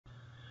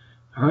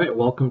All right,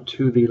 welcome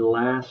to the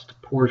last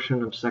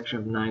portion of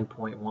section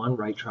 9.1,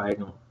 right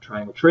triangle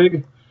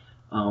trig.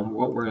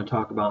 What we're going to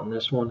talk about in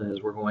this one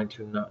is we're going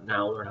to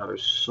now learn how to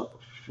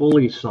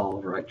fully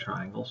solve right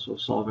triangles, so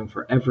solving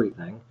for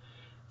everything.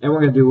 And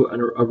we're going to do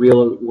a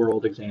real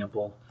world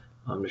example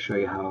to show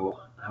you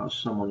how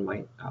someone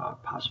might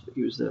possibly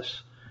use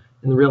this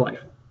in the real life.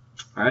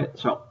 All right,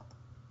 so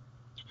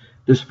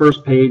this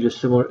first page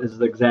is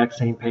the exact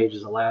same page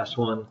as the last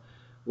one.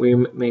 We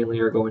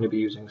mainly are going to be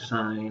using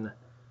sine,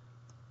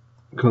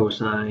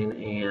 cosine,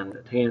 and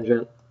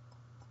tangent.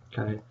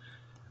 Okay,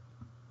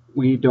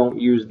 we don't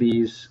use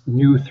these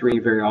new three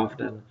very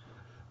often,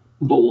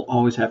 but we'll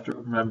always have to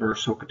remember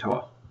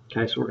SOHCAHTOA.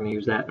 Okay, so we're going to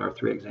use that in our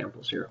three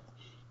examples here.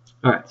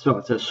 All right, so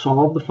it says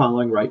solve the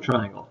following right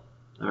triangle.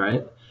 All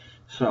right,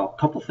 so a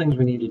couple things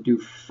we need to do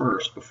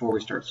first before we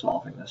start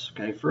solving this.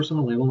 Okay, first I'm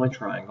going to label my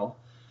triangle.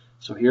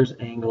 So here's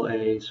angle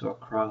A, so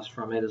across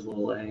from it is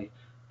little a.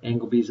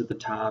 Angle B is at the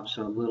top,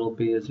 so little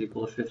b is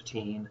equal to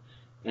 15.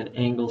 And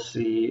angle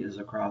C is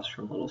across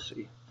from little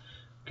c.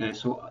 Okay,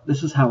 so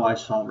this is how I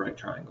solve right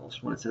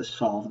triangles when it says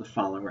solve the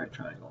following right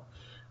triangle.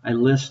 I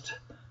list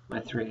my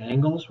three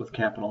angles with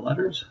capital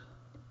letters,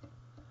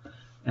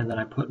 and then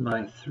I put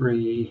my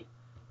three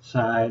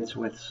sides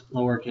with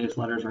lowercase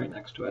letters right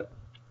next to it.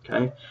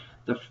 Okay,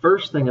 the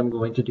first thing I'm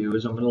going to do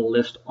is I'm going to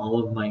list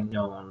all of my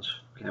knowns.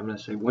 Okay, I'm going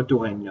to say, what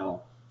do I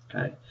know?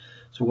 Okay,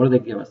 so what do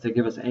they give us? They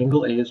give us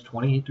angle A is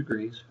 28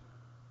 degrees.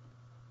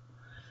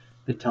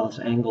 They tell us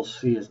angle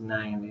C is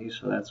 90,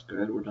 so that's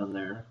good, we're done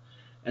there.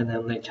 And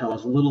then they tell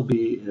us little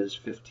b is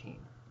 15.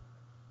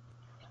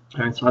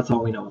 All right, so that's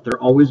all we know. They're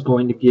always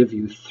going to give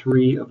you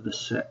 3 of the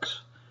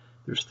 6.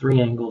 There's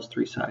 3 angles,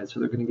 3 sides, so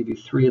they're going to give you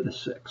 3 of the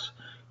 6.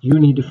 You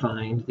need to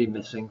find the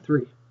missing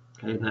 3.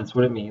 Okay, and that's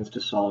what it means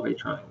to solve a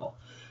triangle.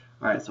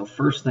 All right, so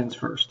first things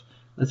first.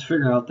 Let's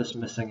figure out this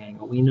missing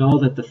angle. We know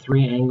that the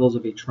 3 angles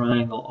of a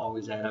triangle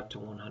always add up to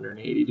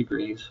 180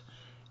 degrees,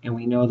 and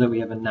we know that we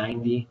have a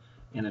 90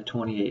 and a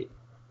 28.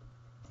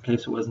 Okay,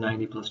 so what is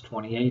 90 plus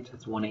 28?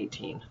 It's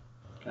 118.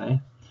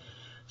 Okay,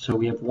 so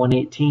we have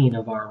 118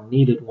 of our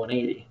needed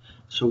 180.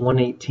 So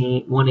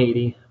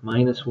 180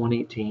 minus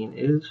 118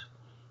 is,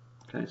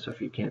 okay, so if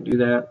you can't do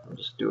that, I'll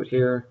just do it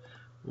here.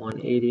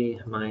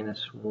 180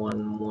 minus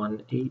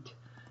 118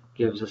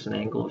 gives us an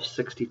angle of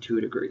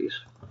 62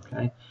 degrees.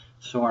 Okay,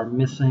 so our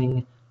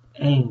missing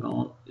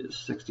angle is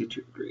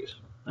 62 degrees.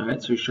 All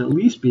right, so you should at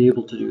least be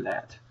able to do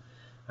that.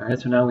 All right,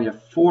 so now we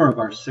have 4 of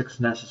our 6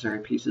 necessary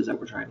pieces that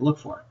we're trying to look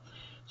for.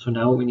 So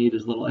now what we need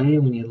is little a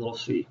and we need little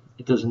c.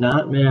 It does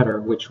not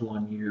matter which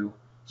one you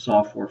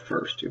solve for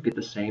first. You'll get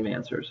the same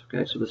answers.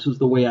 Okay, so this is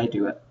the way I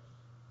do it.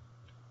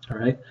 All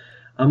right,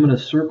 I'm going to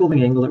circle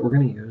the angle that we're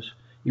going to use.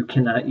 You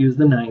cannot use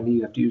the 90.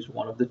 You have to use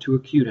one of the 2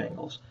 acute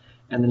angles.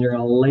 And then you're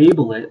going to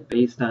label it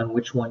based on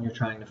which one you're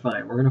trying to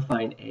find. We're going to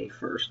find A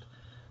first.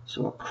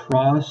 So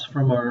across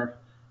from our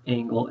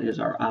angle is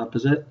our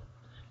opposite.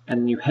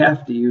 And you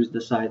have to use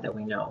the side that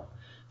we know.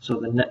 So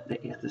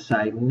the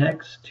side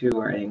next to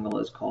our angle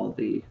is called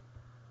the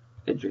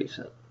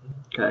adjacent.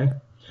 Okay,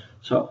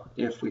 so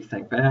if we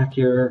think back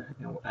here,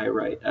 I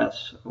write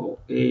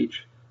SOHCAHTOA,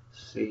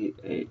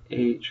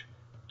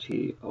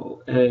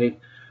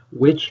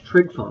 which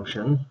trig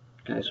function?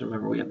 Okay, so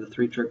remember we have the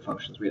 3 trig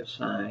functions. We have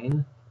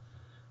sine,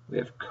 we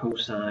have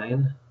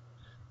cosine,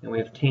 and we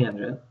have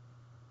tangent.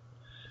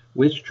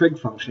 Which trig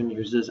function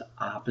uses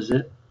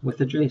opposite with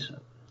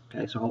adjacent?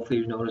 Okay, so hopefully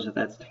you notice that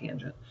that's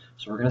tangent.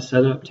 So we're going to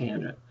set it up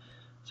tangent.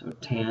 So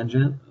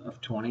tangent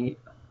of 20,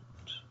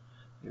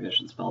 maybe I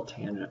should spell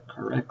tangent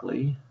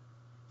correctly.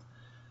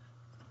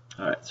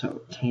 All right,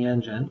 so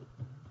tangent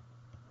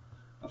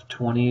of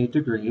 28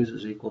 degrees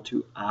is equal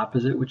to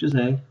opposite, which is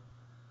A,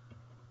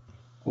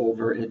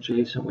 over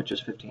adjacent, which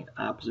is 15.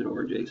 Opposite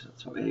over adjacent,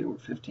 so A over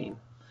 15.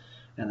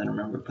 And then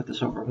remember, put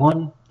this over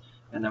 1,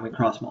 and then we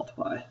cross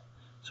multiply.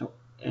 So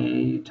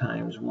A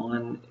times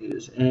 1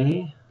 is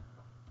A.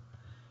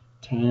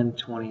 Tan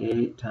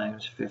 28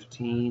 times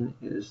 15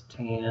 is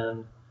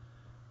tan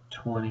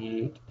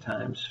 28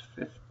 times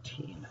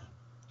 15.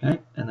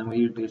 Okay, and then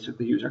we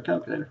basically use our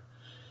calculator.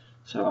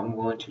 So I'm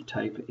going to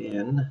type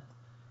in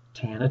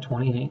tan of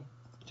 28,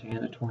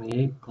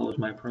 close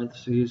my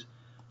parentheses,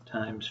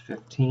 times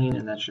 15,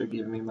 and that should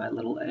give me my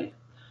little a.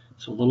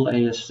 So little a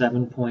is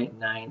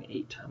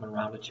 7.98. I'm going to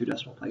round to 2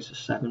 decimal places,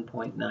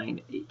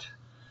 7.98.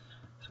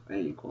 So A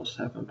equals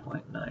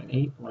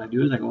 7.98. What I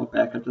do is I go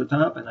back up to the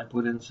top and I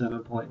put in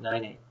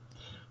 7.98.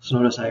 So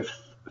notice I have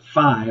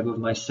 5 of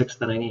my 6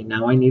 that I need.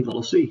 Now I need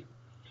little c.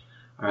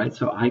 All right,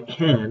 so I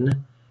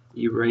can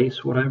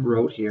erase what I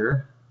wrote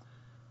here.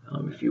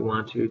 If you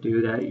want to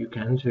do that, you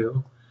can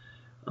too.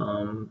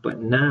 But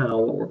now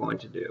what we're going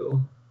to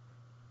do,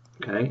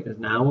 okay,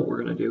 now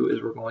we're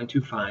going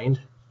to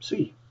find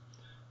c.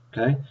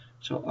 Okay,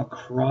 so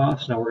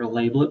across, now we're going to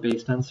label it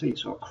based on c.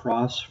 So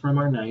across from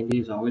our 90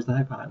 is always the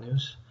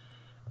hypotenuse.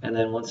 And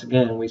then once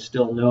again, we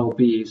still know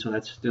b, so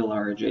that's still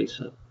our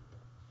adjacent.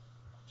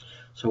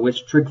 So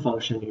which trig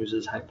function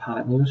uses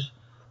hypotenuse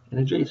and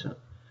adjacent?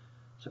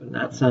 So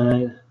not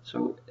sine.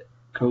 So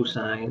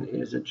cosine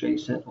is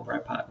adjacent over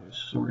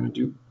hypotenuse. So we're going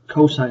to do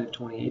cosine of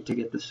 28 to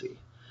get the C.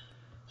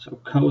 So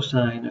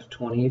cosine of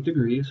 28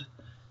 degrees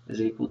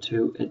is equal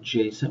to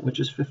adjacent, which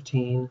is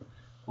 15,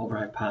 over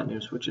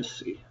hypotenuse, which is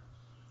C.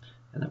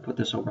 And then put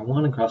this over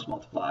 1 and cross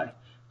multiply.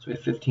 So we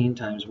have 15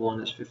 times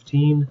 1 is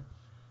 15.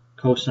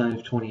 Cosine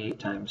of 28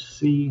 times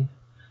C.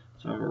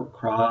 So we're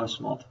cross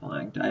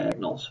multiplying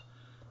diagonals.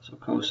 So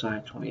cosine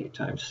of 28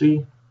 times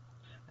C.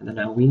 And then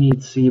now we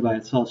need C by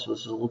itself, so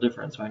this is a little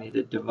different. So I need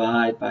to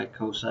divide by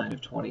cosine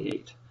of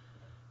 28.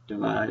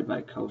 Divide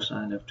by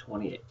cosine of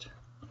 28.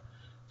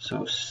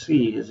 So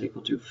C is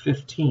equal to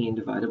 15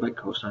 divided by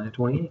cosine of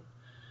 28.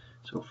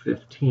 So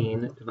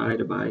 15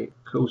 divided by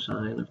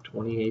cosine of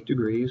 28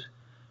 degrees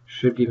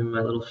should give me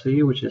my little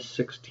c, which is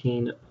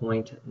 16.99.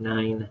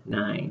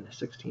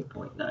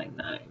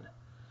 16.99.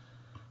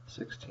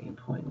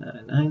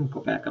 16.99. Go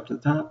back up to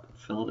the top,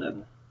 fill it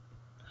in.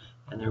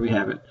 And there we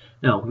have it.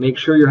 Now, make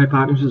sure your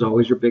hypotenuse is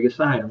always your biggest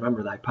side.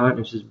 Remember, the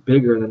hypotenuse is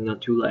bigger than the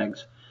two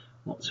legs.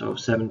 So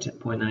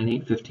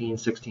 17.98, 15,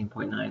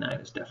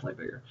 16.99 is definitely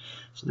bigger.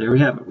 So there we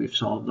have it. We've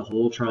solved the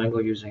whole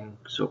triangle using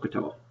SOHCAHTOA.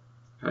 All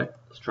right,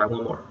 let's try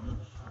one more.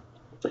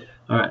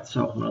 All right,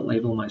 so I'm going to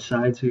label my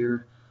sides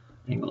here.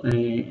 Angle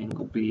A,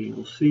 angle B,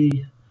 angle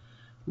C.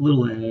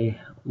 Little a,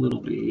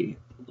 little b,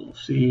 little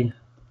c.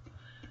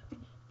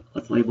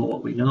 Let's label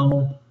what we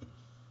know.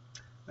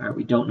 All right,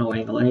 we don't know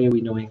angle A.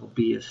 We know angle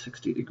B is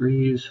 60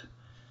 degrees.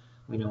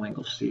 We know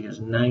angle C is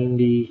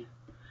 90.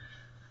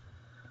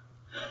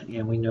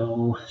 And we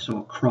know, so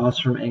across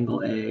from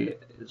angle A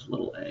is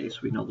little a, so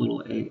we know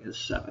little a is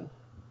 7.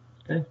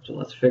 Okay, so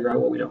let's figure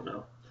out what we don't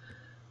know.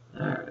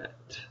 All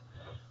right,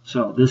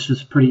 so this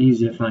is pretty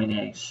easy to find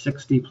a.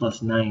 60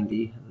 plus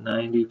 90.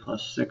 90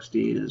 plus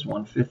 60 is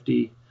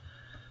 150.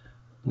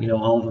 We know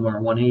all of them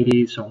are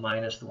 180, so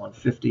minus the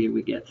 150,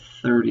 we get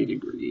 30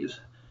 degrees.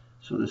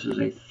 So this is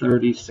a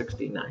 30,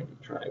 60, 90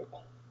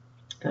 triangle.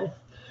 Okay,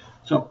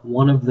 so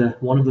one of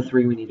the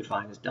three we need to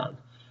find is done.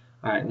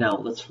 All right, now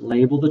let's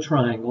label the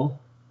triangle.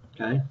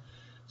 Okay,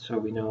 so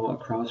we know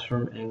across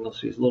from angle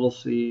C is little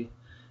c,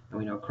 and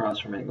we know across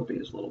from angle B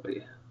is little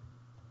b.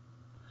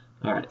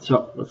 All right,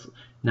 so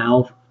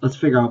let's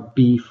figure out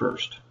B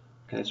first.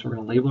 Okay, so we're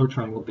going to label our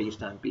triangle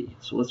based on B.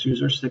 So let's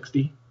use our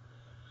 60.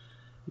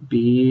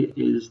 B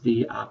is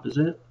the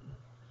opposite,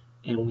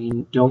 and we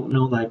don't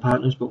know the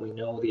hypotenuse, but we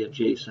know the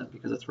adjacent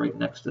because it's right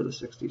next to the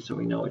 60, so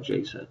we know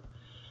adjacent.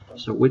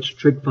 So which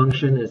trig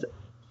function is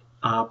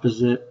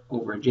opposite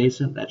over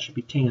adjacent? That should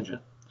be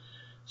tangent.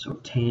 So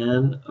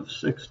tan of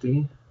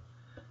 60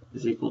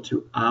 is equal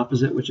to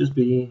opposite, which is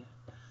B,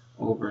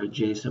 over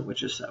adjacent,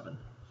 which is 7. And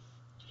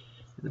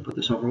then put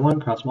this over 1,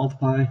 cross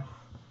multiply.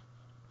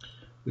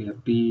 We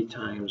have B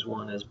times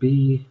 1 is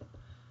B.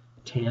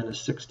 Tan of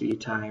 60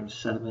 times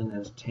 7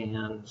 is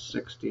tan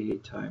 60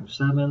 times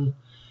 7.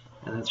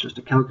 And that's just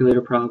a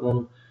calculator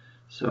problem.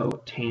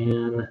 So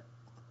tan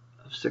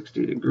of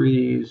 60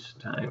 degrees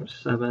times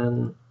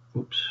 7.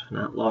 Oops,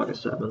 not log of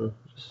 7,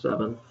 just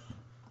 7.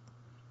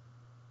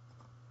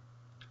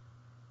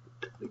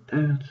 Delete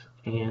that.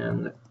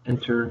 And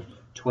enter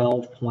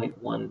 12.12.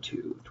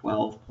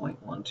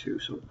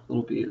 12.12. So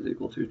little b is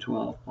equal to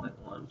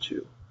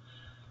 12.12.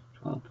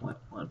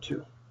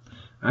 12.12.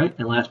 All right,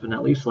 and last but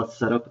not least, let's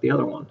set up the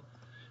other one.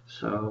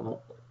 So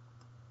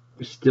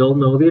we still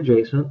know the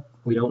adjacent.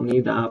 We don't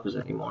need the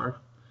opposite anymore.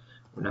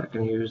 We're not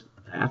going to use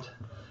that.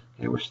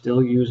 Okay, we're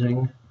still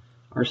using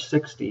our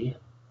 60.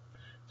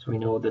 So we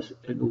know this,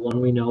 the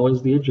one we know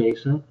is the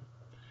adjacent,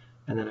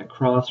 and then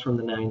across from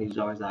the 90 is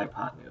always the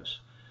hypotenuse.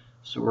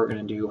 So we're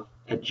going to do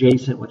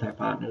adjacent with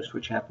hypotenuse,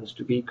 which happens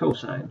to be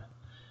cosine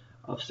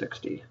of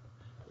 60,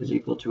 is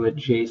equal to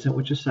adjacent,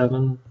 which is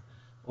 7,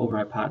 over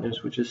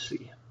hypotenuse, which is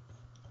c.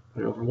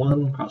 Put it over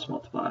 1, cross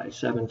multiply.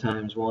 7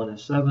 times 1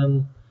 is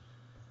 7.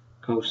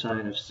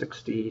 Cosine of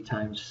 60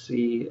 times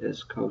c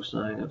is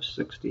cosine of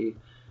 60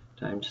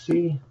 times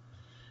c.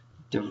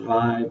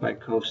 Divide by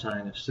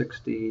cosine of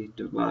 60.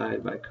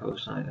 Divide by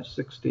cosine of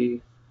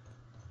 60.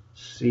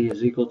 C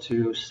is equal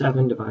to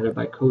 7 divided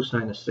by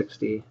cosine of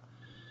 60,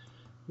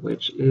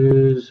 which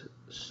is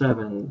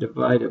 7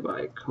 divided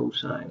by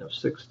cosine of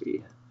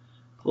 60.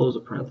 Close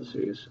the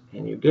parentheses,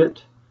 and you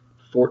get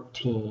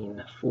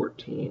 14.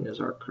 14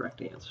 is our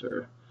correct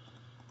answer.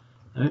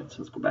 All right, so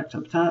let's go back to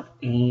the top,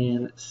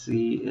 and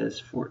C is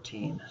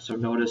 14. So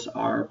notice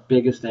our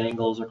biggest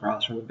angles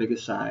across from the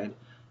biggest side,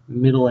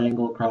 middle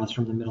angle across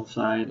from the middle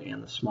side,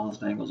 and the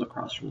smallest angles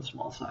across from the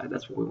small side.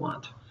 That's what we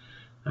want.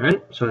 All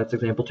right, so that's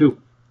example 2.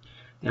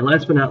 And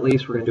last but not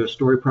least, we're going to do a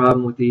story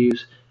problem with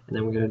these, and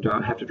then we're going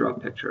to have to draw a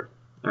picture.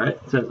 All right,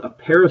 it says a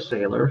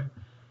parasailer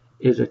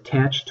is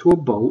attached to a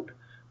boat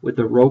with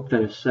a rope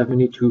that is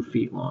 72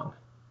 feet long.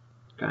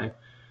 Okay,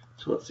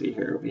 so let's see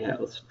here.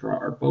 Let's draw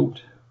our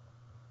boat.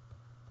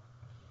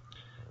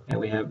 And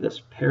we have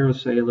this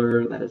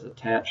parasailer that is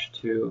attached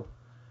to,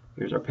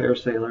 here's our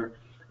parasailer,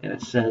 and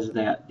it says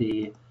that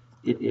it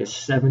is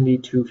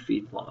 72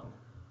 feet long.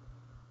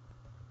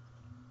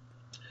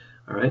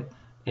 All right,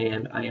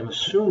 and I am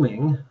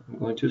assuming, I'm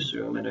going to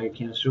assume, I know you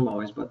can't assume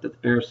always, but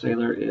that the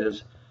parasailer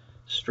is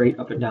straight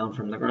up and down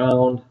from the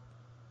ground.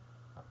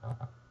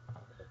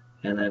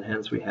 And then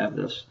hence we have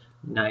this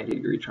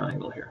 90-degree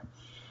triangle here.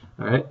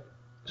 All right,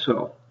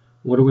 so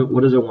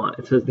what does it want?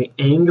 It says the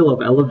angle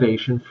of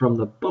elevation from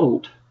the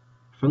boat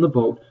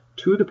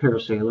to the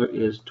parasailer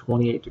is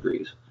 28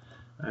 degrees.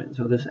 All right,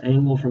 so this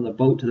angle from the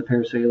boat to the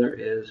parasailer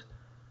is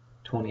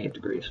 28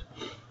 degrees.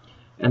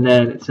 And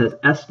then it says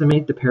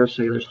estimate the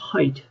parasailer's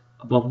height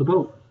above the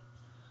boat.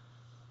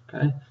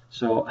 Okay,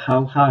 so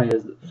how high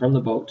is it from the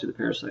boat to the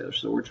parasailer?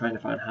 So we're trying to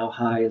find how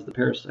high is the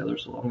parasailer.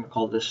 So I'm going to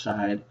call this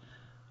side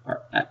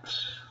our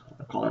X.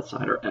 I'll call that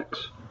side our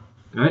X.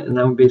 All right, and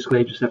then we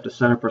basically just have to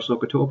set up our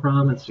SOHCAHTOA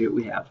problem and see what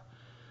we have.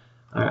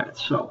 All right,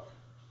 so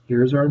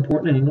here's our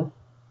important angle.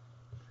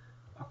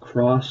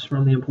 Across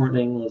from the important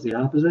angle is the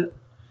opposite,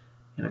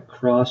 and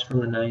across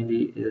from the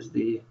 90 is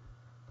the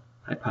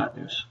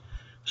hypotenuse.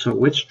 So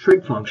which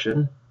trig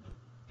function,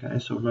 okay,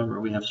 so remember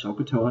we have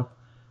SOHCAHTOA,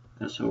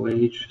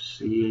 SOH,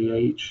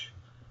 CAH,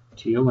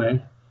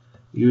 TOA,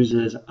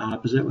 uses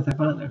opposite with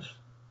hypotenuse.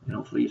 And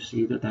hopefully you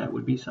see that that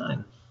would be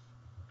sine.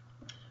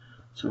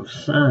 So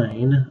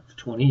sine of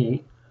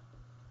 28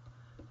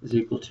 is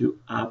equal to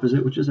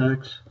opposite, which is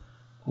x,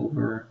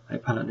 over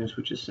hypotenuse,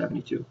 which is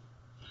 72.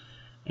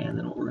 And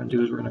then what we're going to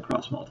do is we're going to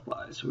cross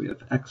multiply. So we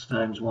have x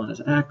times 1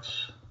 is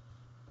x,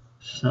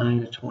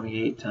 sine of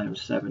 28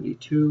 times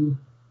 72.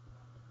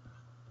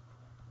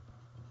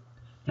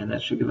 And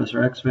that should give us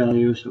our x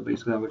value. So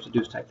basically all we have to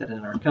do is type that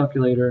in our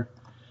calculator.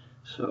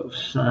 So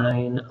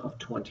sine of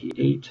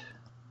 28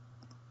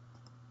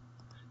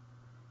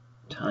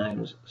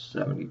 times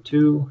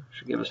 72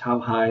 should give us how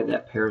high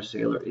that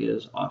parasailer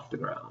is off the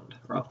ground,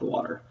 or off the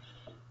water.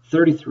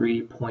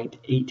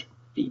 33.8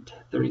 feet.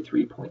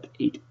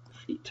 33.8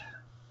 feet.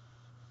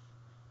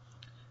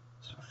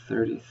 So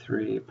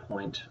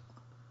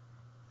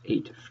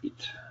 33.8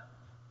 feet.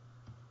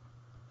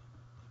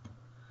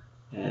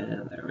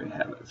 And there we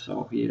have it.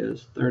 So he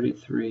is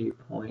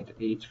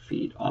 33.8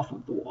 feet off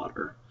of the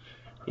water.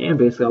 And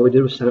basically all we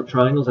did was set up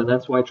triangles, and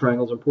that's why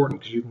triangles are important,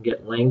 because you can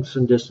get lengths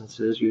and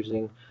distances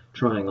using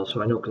triangles.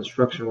 So I know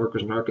construction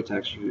workers and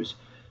architects use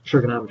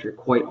trigonometry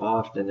quite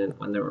often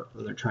when they're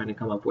trying to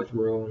come up with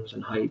rooms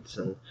and heights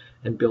and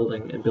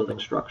building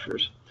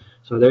structures.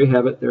 So there you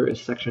have it. There is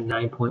section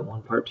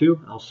 9.1 part 2.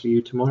 I'll see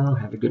you tomorrow.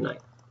 Have a good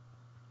night.